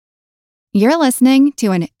You're listening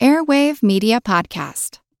to an Airwave Media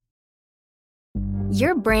Podcast.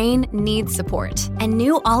 Your brain needs support, and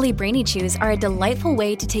new Ollie Brainy Chews are a delightful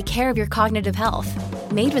way to take care of your cognitive health.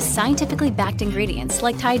 Made with scientifically backed ingredients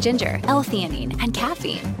like Thai ginger, L-theanine, and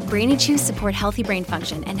caffeine, Brainy Chews support healthy brain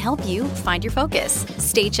function and help you find your focus,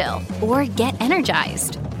 stay chill, or get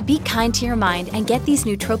energized. Be kind to your mind and get these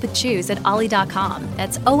nootropic chews at ollie.com.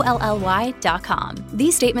 That's OLLY.com.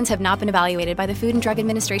 These statements have not been evaluated by the Food and Drug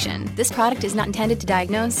Administration. This product is not intended to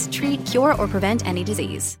diagnose, treat, cure, or prevent any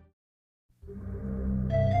disease.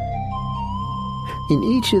 In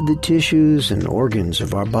each of the tissues and organs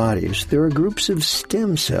of our bodies, there are groups of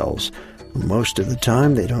stem cells. Most of the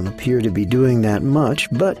time, they don't appear to be doing that much,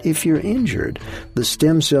 but if you're injured, the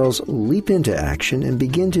stem cells leap into action and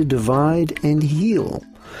begin to divide and heal.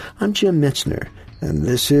 I'm Jim Metzner, and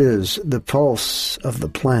this is The Pulse of the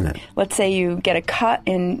Planet. Let's say you get a cut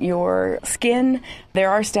in your skin. There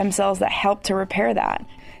are stem cells that help to repair that.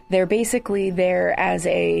 They're basically there as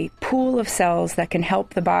a pool of cells that can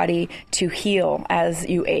help the body to heal as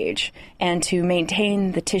you age and to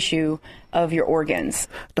maintain the tissue of your organs.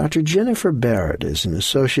 Dr. Jennifer Barrett is an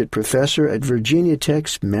associate professor at Virginia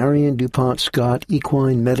Tech's Marion DuPont Scott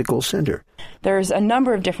Equine Medical Center. There's a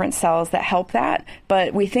number of different cells that help that,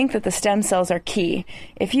 but we think that the stem cells are key.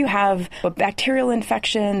 If you have a bacterial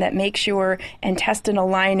infection that makes your intestinal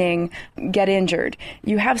lining get injured,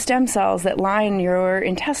 you have stem cells that line your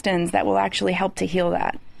intestines that will actually help to heal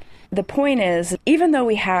that. The point is, even though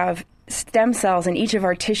we have stem cells in each of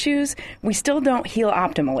our tissues, we still don't heal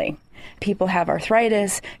optimally. People have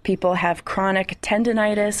arthritis, people have chronic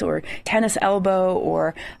tendinitis or tennis elbow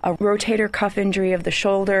or a rotator cuff injury of the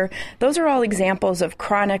shoulder. Those are all examples of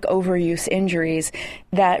chronic overuse injuries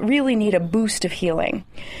that really need a boost of healing.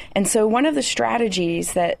 And so one of the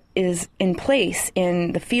strategies that is in place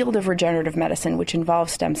in the field of regenerative medicine, which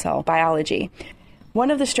involves stem cell biology, one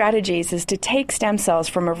of the strategies is to take stem cells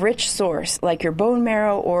from a rich source, like your bone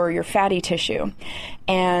marrow or your fatty tissue,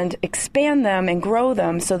 and expand them and grow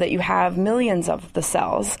them so that you have millions of the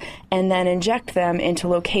cells, and then inject them into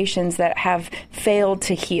locations that have failed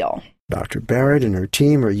to heal. Dr. Barrett and her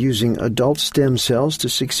team are using adult stem cells to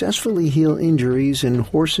successfully heal injuries in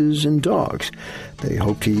horses and dogs. They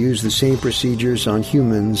hope to use the same procedures on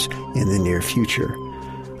humans in the near future.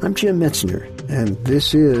 I'm Jim Metzner, and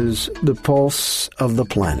this is The Pulse of the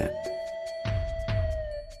Planet.